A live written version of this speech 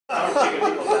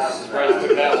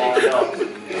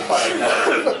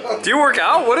Do you work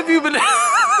out? What have you been?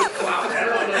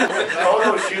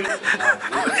 Photo shoot.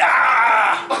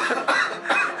 Yeah!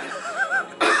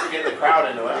 Get the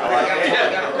crowd into it. I like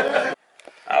it.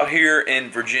 Out here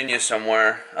in Virginia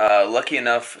somewhere, lucky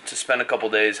enough to spend a couple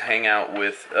days hang out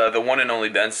with the one and only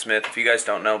Ben Smith. If you guys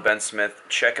don't know Ben Smith,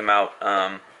 check him out.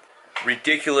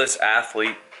 Ridiculous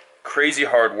athlete, crazy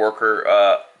hard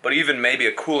worker, but even maybe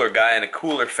a cooler guy and a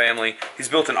cooler family. He's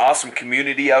built an awesome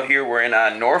community out here. We're in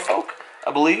Norfolk,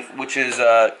 I believe, which is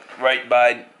right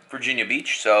by Virginia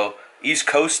Beach. So East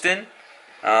Coastin',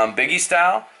 Biggie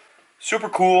style. Super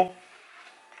cool.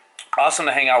 Awesome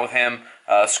to hang out with him.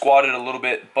 Squatted a little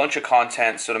bit, bunch of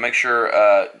content. So to make sure,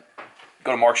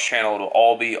 go to Mark's channel. It'll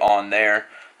all be on there.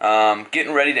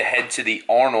 Getting ready to head to the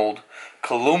Arnold,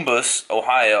 Columbus,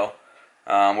 Ohio,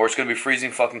 where it's going to be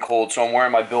freezing fucking cold. So I'm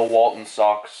wearing my Bill Walton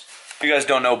socks. If you guys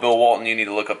don't know Bill Walton, you need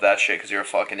to look up that shit because you're a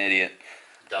fucking idiot.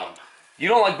 Dumb. You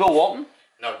don't like Bill Walton?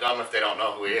 No, dumb if they don't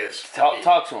know who he is.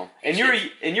 Talk to him. And you're.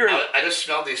 I just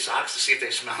smelled these socks to see if they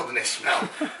smelled, and they smell.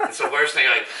 It's the worst thing.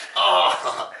 Like,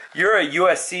 oh. You're a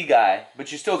USC guy,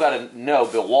 but you still got to know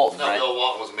Bill Walton, no, right? Bill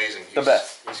Walton was amazing. The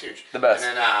best. He's huge. The best.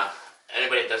 And then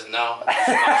anybody that doesn't know,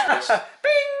 should watch this.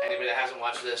 Anybody that hasn't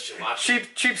watched this should watch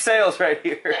it. Cheap sales right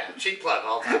here. Yeah, cheap plug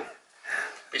all the time.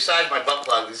 Besides my butt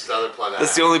plug, this is the other plug.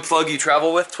 That's the only plug you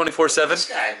travel with, 24/7. This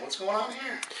guy, what's going on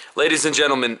here? Ladies and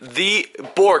gentlemen,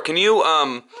 Bork, can you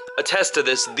attest to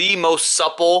this? The most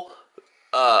supple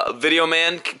video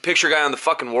man, picture guy in the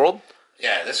fucking world.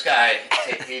 Yeah, this guy,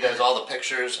 he does all the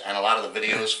pictures and a lot of the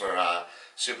videos for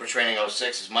Super Training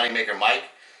 06. His Moneymaker Mike.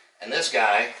 And this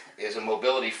guy is a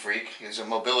mobility freak. He's a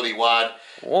mobility wad.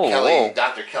 Whoa.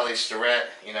 Dr. Kelly Starrett,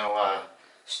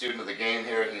 student of the game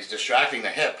here. He's distracting the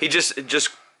hip. He just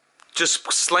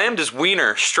slammed his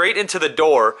wiener straight into the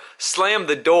door, slammed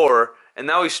the door, and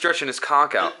now he's stretching his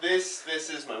cock out. This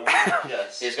is my wiener,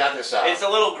 yes. He's got this it's a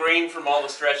little green from all the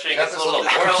stretching. It's a little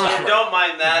discolored. Don't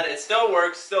mind that. It still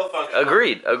works, still functions.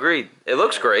 Agreed. It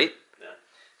looks great.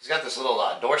 He's got this little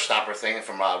door stopper thing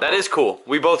from that is cool.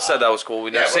 We both said that was cool.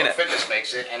 We've never seen it. Fitness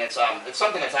makes it, and it's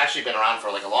something that's actually been around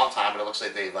for like a long time, but it looks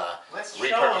like they've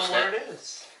repurposed what it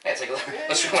is. Yeah, it's like,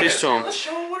 let's show Let's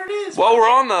show him what it is. While we're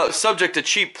on the subject of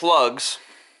cheap plugs.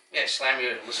 Yeah, slam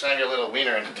your little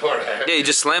wiener in the door there. Yeah, you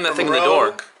just slam that thing in the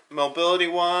door. Mobility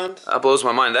wand. That blows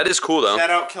my mind. That is cool though. Shout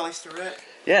out Kelly Starrett.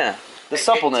 Yeah, the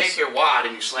suppleness. Take your wad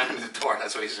and you slam it in the door.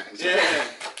 That's what he's saying. Yeah.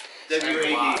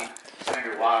 W-A-D. Slam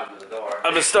your wad into the door.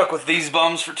 I've been stuck with these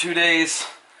bums for 2 days.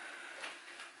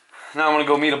 Now I'm gonna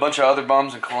go meet a bunch of other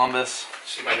bums in Columbus.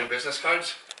 See my new business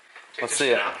cards? Let's see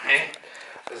it. Hey?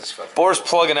 This is fucking Boris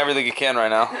plugging everything you can right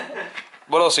now.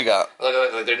 What else you got?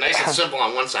 Look, they're nice and simple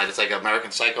on one side. It's like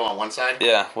American Psycho on one side.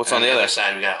 Yeah, what's on the other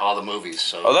side? We got all the movies.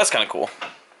 So. Oh, that's kind of cool.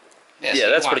 Yeah,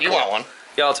 that's pretty cool. You want one?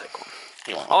 Yeah, I'll take one.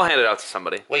 I'll hand it out to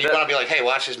somebody. Well, you want to be like, hey,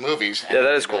 watch his movies. Yeah,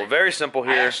 that is cool. Very simple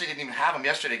here. I actually didn't even have them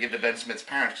yesterday to give to Ben Smith's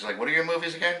parents. Because, like, what are your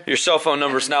movies again? Your cell phone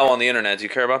number's now on the internet. Do you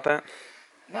care about that?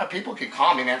 No, people can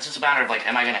call me, man. It's just a matter of, like,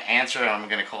 am I going to answer or am I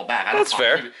going to call back? That's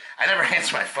fair. I never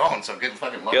answer my phone, so good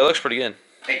fucking luck. Yeah, it looks pretty good.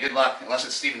 Hey, good luck. Unless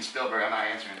it's Steven Spielberg, I'm not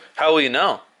answering. How will you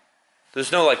know?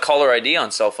 There's no, like, caller ID on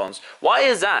cell phones. Why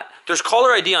is that? There's caller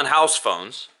ID on house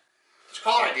phones. There's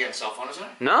caller ID on cell phone, isn't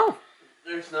there? No.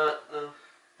 There's not, no.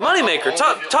 Moneymaker,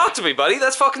 talk to me, buddy.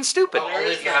 That's fucking stupid.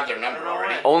 Only if you have their number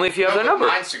already. Only if you have their number.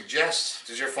 Mine suggests.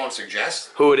 Does your phone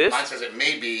suggest who it is? Mine says it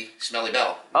may be Smelly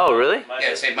Bell. Oh, really? Yeah,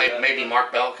 it say maybe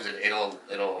Mark Bell because it'll.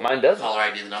 Mine doesn't. Caller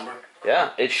ID the number.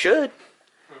 Yeah, it should.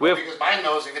 Because mine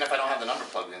knows even if I don't have the number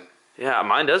plugged in. Yeah,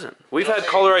 mine doesn't. We've had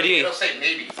caller ID. It'll say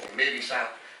maybe Sal.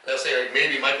 They'll say like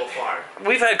maybe Michael Farr.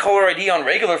 We've had caller ID on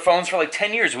regular phones for like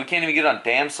 10 years. We can't even get it on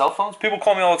damn cell phones. People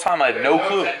call me all the time. I have no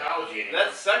clue. Technology anymore.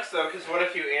 That sucks though, because what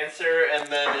if you answer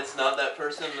and then it's not that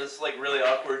person? It's like really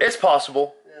awkward. It's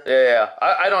possible. Yeah.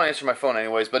 I don't answer my phone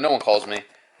anyways, but no one calls me.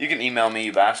 You can email me,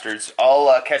 you bastards.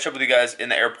 I'll catch up with you guys in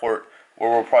the airport where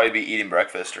we'll probably be eating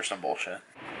breakfast or some bullshit.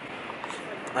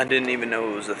 I didn't even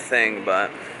know it was a thing,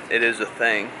 but it is a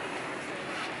thing.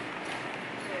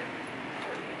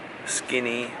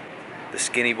 The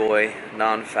skinny boy,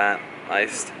 non-fat,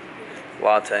 iced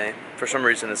latte. For some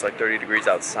reason it's like 30 degrees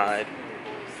outside,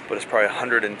 but it's probably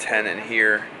 110 in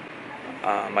here.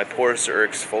 My pores are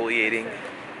exfoliating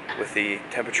with the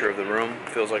temperature of the room.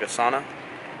 Feels like a sauna.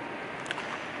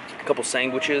 A couple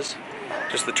sandwiches,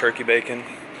 just the turkey bacon.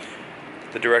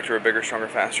 The director of Bigger, Stronger,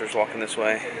 Faster is walking this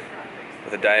way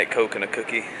with a Diet Coke and a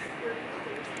cookie.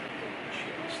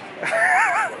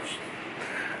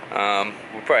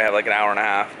 We'll probably have like an hour and a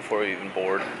half before we even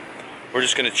board. We're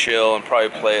just gonna chill and probably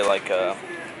play like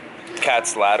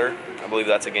Cat's Ladder. I believe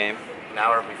that's a game. An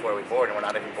hour before we board, and we're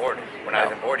not even bored. We're not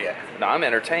even bored yet. No, I'm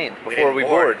entertained. We Before didn't we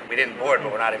board. We didn't board,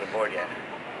 but we're not even bored yet.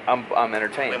 I'm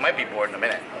entertained. We might be bored in a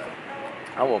minute.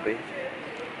 I won't be.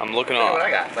 I'm looking Look at on. what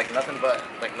I got. Like nothing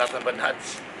but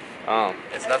nuts. Oh.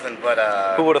 It's nothing but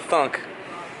Who would have thunk?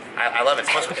 I love it.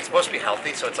 It's supposed to be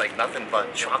healthy, so it's like nothing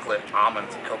but chocolate,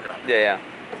 almonds, and coconut. Yeah.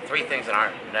 Three things that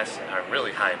are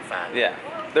really high in fat. Yeah.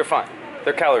 They're fine.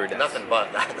 They're calorie dense. Nothing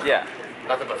but that. Yeah.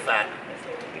 Nothing but fat.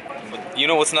 You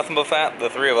know what's nothing but fat? The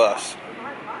three of us.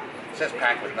 It says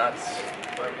packed with nuts.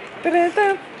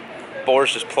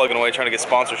 Boris just plugging away trying to get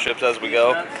sponsorships as we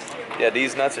go. Yeah,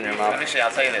 these nuts in your mouth. Actually,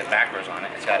 I'll tell you there's macros on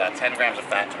it. It's got 10 grams of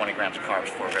fat, 20 grams of carbs,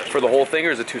 4 grams. For the whole thing,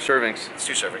 or is it 2 servings? It's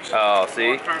 2 servings. Oh,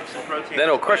 see? Then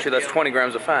it'll crush you. That's 20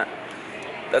 grams of fat.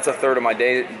 That's a third of my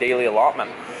daily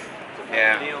allotment.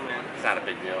 Yeah, it's not a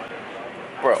big deal.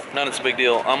 Bro, none it's a big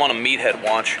deal. I'm on a meathead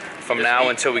watch from now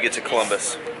until we get to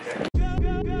Columbus.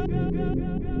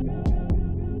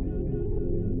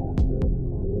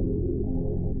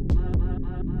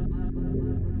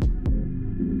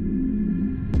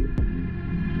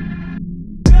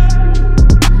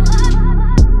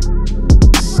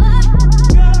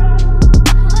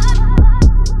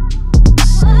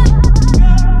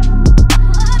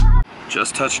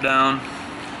 Just touched down.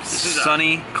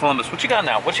 Sunny Columbus. What you got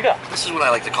now? What you got? This is what I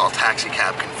like to call taxi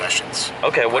cab confessions.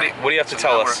 Okay, what do you have to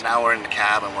tell us? Now we're in the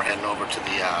cab and we're heading over to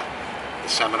the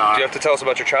seminar. Do you have to tell us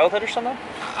about your childhood or something?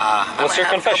 What's your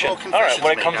confession? All right,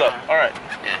 when it comes up. All right.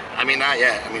 Yeah, I mean not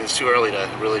yet. I mean it's too early to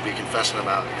really be confessing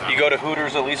about. You go to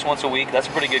Hooters at least once a week. That's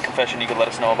a pretty good confession you could let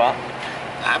us know about.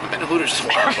 I haven't been to Hooters in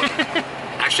a while, but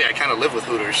actually I kind of live with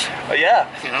Hooters. Oh yeah.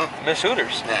 You know? Miss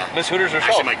Hooters. Yeah. Miss Hooters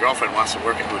herself. Actually, my girlfriend wants to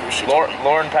work at Hooters.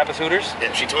 Lauren Pappas Hooters?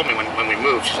 Yeah, she told me when we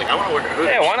moved, she's like, I want to work at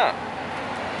Hooters. Yeah, why not?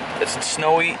 It's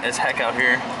snowy as heck out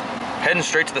here. Heading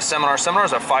straight to the seminar.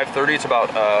 Seminar's at 5:30. It's about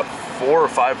 4 or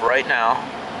 5 right now.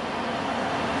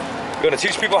 Going to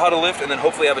teach people how to lift and then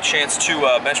hopefully have a chance to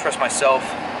bench press myself.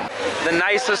 The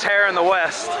nicest hair in the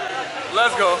West.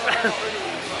 Let's go.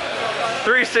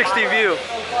 360 view.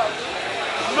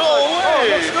 No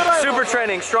way! Super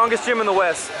training, strongest gym in the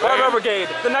West. Barbell Brigade,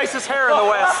 the nicest hair in the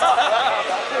West.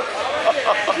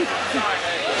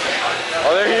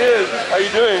 Oh, there he is. How you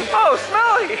doing? Oh,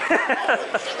 Smelly!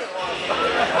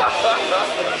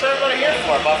 What's everybody here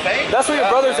for? Buffet? That's what your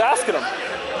brother's asking him.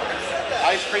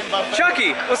 Ice cream buffet?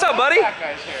 Chucky, what's up, buddy? That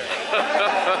guy's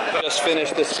here. Just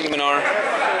finished the seminar.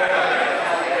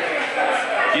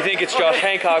 You think it's Josh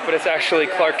Hancock, but it's actually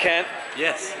Clark Kent.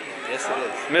 Yes. Yes, it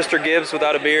is. Mr. Gibbs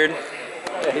without a beard.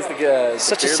 Yeah, he's the guy.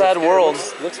 Such a sad world.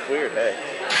 Looks weird, hey.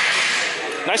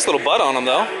 Nice little butt on him,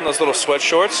 though. Those little sweat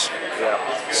shorts.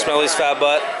 Yeah. Smelly's fat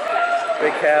butt.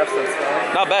 Big calves, that's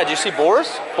fine. Not bad. You see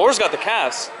Boris? Boris got the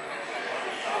calves.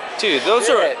 Dude, those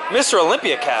are Mr.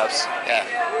 Olympia calves. Yeah.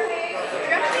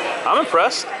 I'm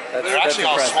impressed. They're actually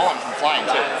all swollen from flying,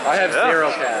 too. I have 0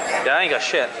 calves. Yeah, I ain't got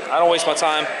shit. I don't waste my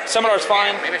time. Seminar's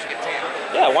fine. Maybe I should get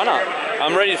tan. Yeah, why not?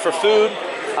 I'm ready for food.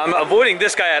 I'm avoiding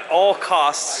this guy at all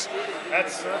costs.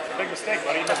 That's a big mistake,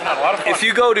 buddy. You're missing out a lot of fun. If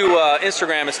you go to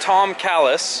Instagram, it's Tom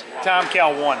Callis. Tom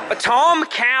Cal 1. Tom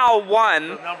Cal 1.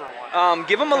 Number 1.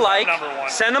 Give him a like. Number 1.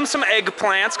 Send him some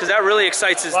eggplants because that really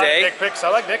excites his A lot of day. dick pics. I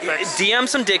like dick pics. DM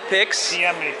some dick pics.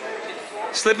 DM me.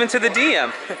 Slip into the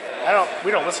DM.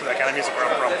 We don't listen to that kind of music where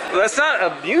I'm from. That's not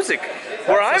a music.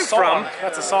 Where I'm That's a song. from.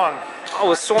 That's a song.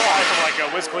 Oh, a song. Probably from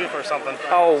like Wiz Khalifa or something.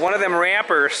 Oh, one of them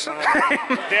rappers. Dad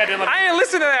didn't let me. I didn't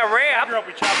listen to that I grew rap. up,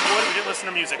 we chopped wood, we didn't listen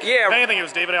to music. Yeah. If anything, it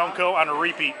was David Allen Coe on a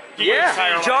repeat. He was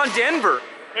entire Yeah, life. John Denver.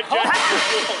 Hey,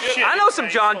 Shit. I know some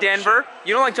He's John full of Denver.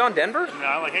 You don't like John Denver? shit. No,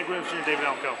 I like Hank Williams and David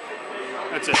Allen Coe.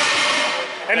 That's it.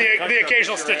 And the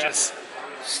occasional Stitches.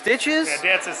 Stitches? Yeah,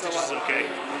 Dad says Stitches is okay.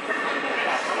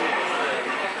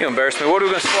 You embarrass me. What are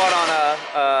we going to squat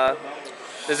on?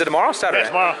 Is it tomorrow or Saturday? Yeah,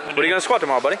 tomorrow. What are you going to squat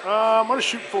tomorrow, buddy? I'm gonna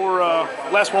shoot for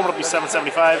last warm-up will be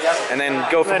 775. And then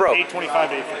go for Then broke. 825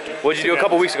 to 850. What'd you do a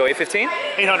couple weeks ago? 815?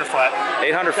 800 flat.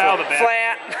 800 Dial flat. the back.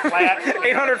 Flat. Flat.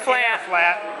 800 flat.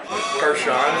 Flat.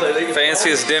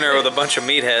 Fanciest dinner with a bunch of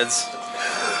meatheads.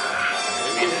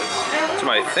 So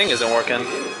my thing isn't working.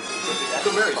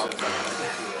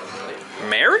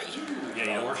 Mary? Yeah,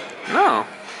 you know her? No.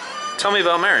 Tell me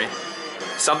about Mary.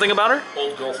 Something about her?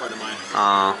 Old girlfriend of mine.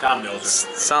 Tom knows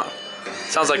her.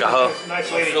 Sounds like a hoe.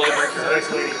 Nice lady.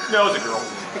 Nice lady. No, it's a girl.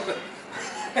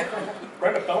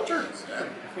 Brenda Felcher?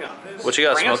 What you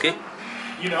got, Smokey?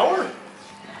 You know her?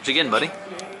 What you getting, buddy?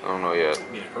 I don't know yet.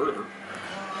 I mean, I heard of her.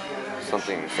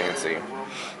 Something fancy.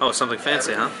 Oh, something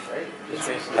fancy, huh?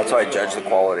 That's how I judge the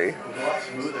quality.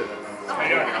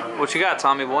 What you got,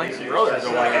 Tommy boy? Brother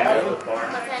don't want to get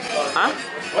Huh?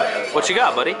 What you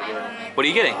got, buddy? What are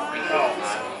you getting?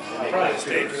 Probably a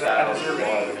steak, because I deserve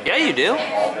it. Yeah, you do.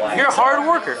 You're a hard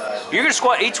worker. You're gonna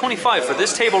squat 825 for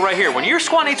this table right here. When you're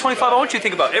squatting 825, I want you to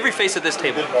think about every face at this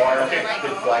table.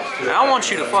 And I want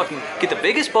you to fucking get the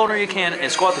biggest boner you can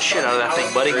and squat the shit out of that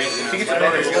thing, buddy.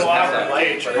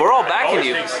 We're all backing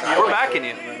you. We're backing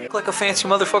you. You look like a fancy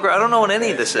motherfucker. I don't know what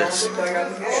any of this is.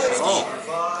 Oh.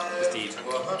 Just eat.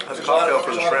 That's a cocktail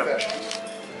for the shrimp.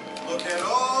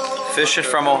 Fishing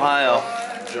from Ohio.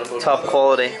 Top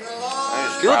quality.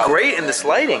 You look great in this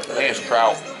lighting. I think it's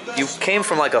trout. You came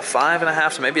from like a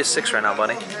 5.5 to maybe a 6 right now,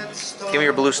 buddy. Give me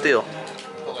your blue steel.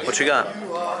 What you got?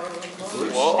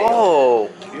 Whoa.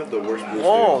 You have the worst blue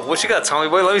Whoa. What you got, Tommy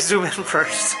boy? Let me zoom in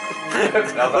first.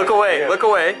 Look away. Look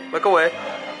away. Look away.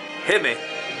 Hit me.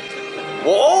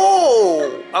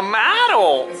 Whoa. A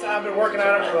medal. I've been working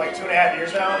on it for like 2.5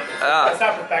 years now. It's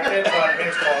not perfected, but I think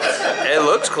it's close. It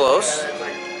looks close.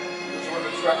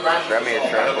 Grab me a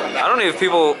trout. I don't know if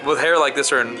people with hair like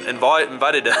this are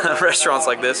invited to restaurants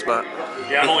like this, but...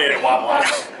 Yeah, I'm only at Wawa.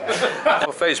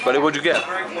 What face, buddy? What'd you get?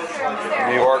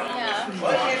 New York.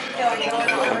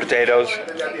 And potatoes.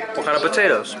 What kind of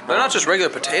potatoes? They're not just regular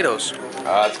potatoes.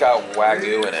 It's got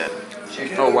Wagyu in it.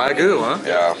 Oh, Wagyu, huh?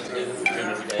 Yeah.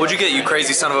 What'd you get, you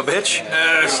crazy son of a bitch?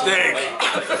 Steak.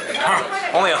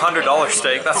 Only $100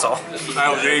 steak, that's all.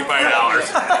 That was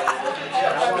 $85.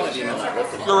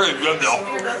 They're really good though.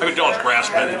 I can tell it's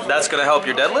grass-fed. That's gonna help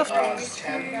your deadlift?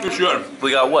 It should.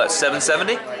 We got what,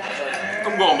 770?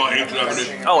 I'm going about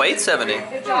 870. Oh, 870.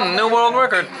 New world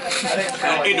record.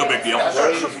 Ain't no big deal.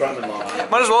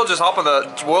 Might as well just hop on the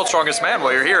world's strongest man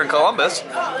while you're here in Columbus.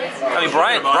 I mean,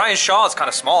 Brian Shaw is kind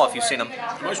of small if you've seen him.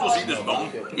 Am I supposed to eat this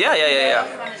bone? Yeah.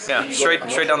 Yeah,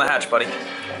 straight down the hatch, buddy.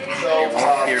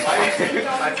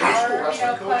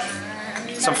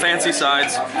 Some fancy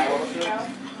sides.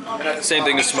 Same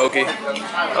thing as Smokey.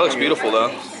 That looks beautiful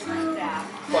though.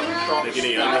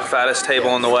 Fattest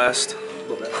table in the West.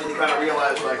 And you kind of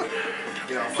realize, like,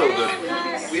 you know, so good.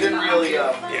 We didn't really,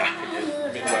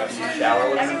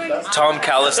 Tom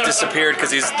Callis disappeared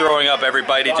because he's throwing up every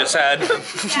bite he just had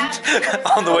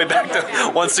on the way back to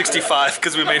 165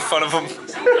 because we made fun of him.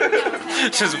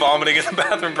 Just vomiting in the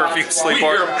bathroom profusely. We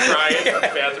hear him crying in the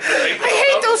bathroom. I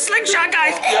hate those slingshot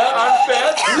guys.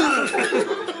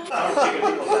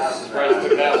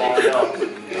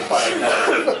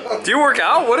 Do you work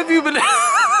out? What have you been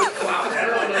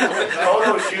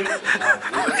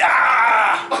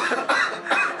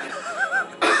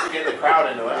get the crowd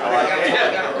into it. I like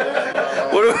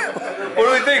it. What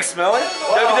do we think, Smelly?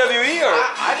 WWE or?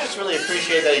 I just really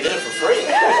appreciate that he did it for free.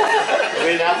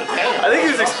 We didn't have to pay him. I think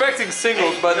he was expecting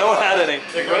singles, but no one had any.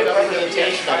 It's a great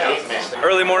representation of eight man.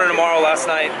 Early morning tomorrow last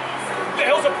night. What the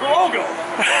hell's a pirogo?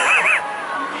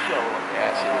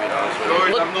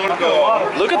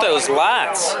 Look at those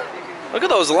lats. Look at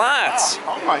those lats.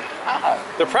 Oh my God.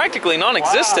 They're practically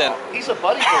non-existent. Wow. He's a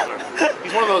bodybuilder.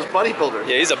 He's one of those bodybuilders.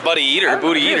 Yeah, he's a buddy eater,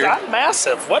 booty eater. I'm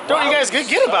massive. What don't you guys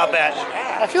get about that?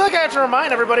 I feel like I have to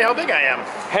remind everybody how big I am.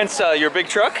 Hence your big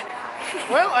truck.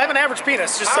 Well, I have an average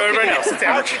penis, just so everybody knows. It's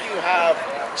How average. could you have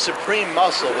supreme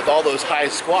muscle with all those high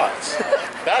squats?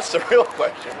 That's the real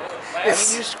question. I mean,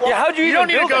 you squat. Yeah, how'd you You even don't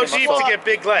need to build go any deep muscle? to get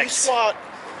big You legs. squat,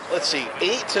 let's see,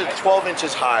 8 to 12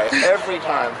 inches high every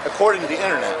time, according to the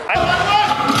internet.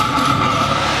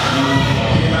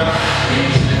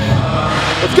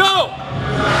 Let's go!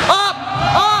 Up!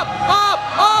 Up! Up!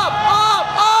 Up! Up!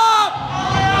 Up!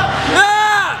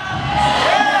 Yeah!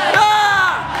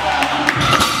 Yeah!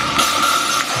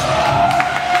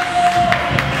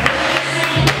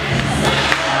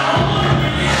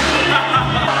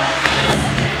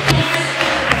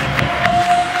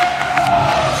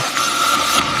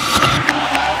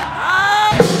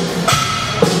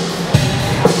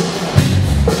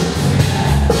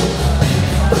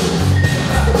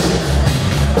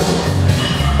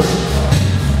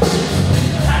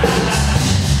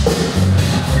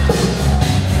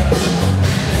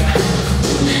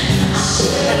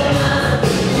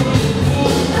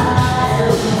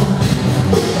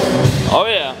 Oh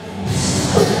yeah.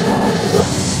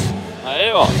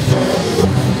 Ahí va.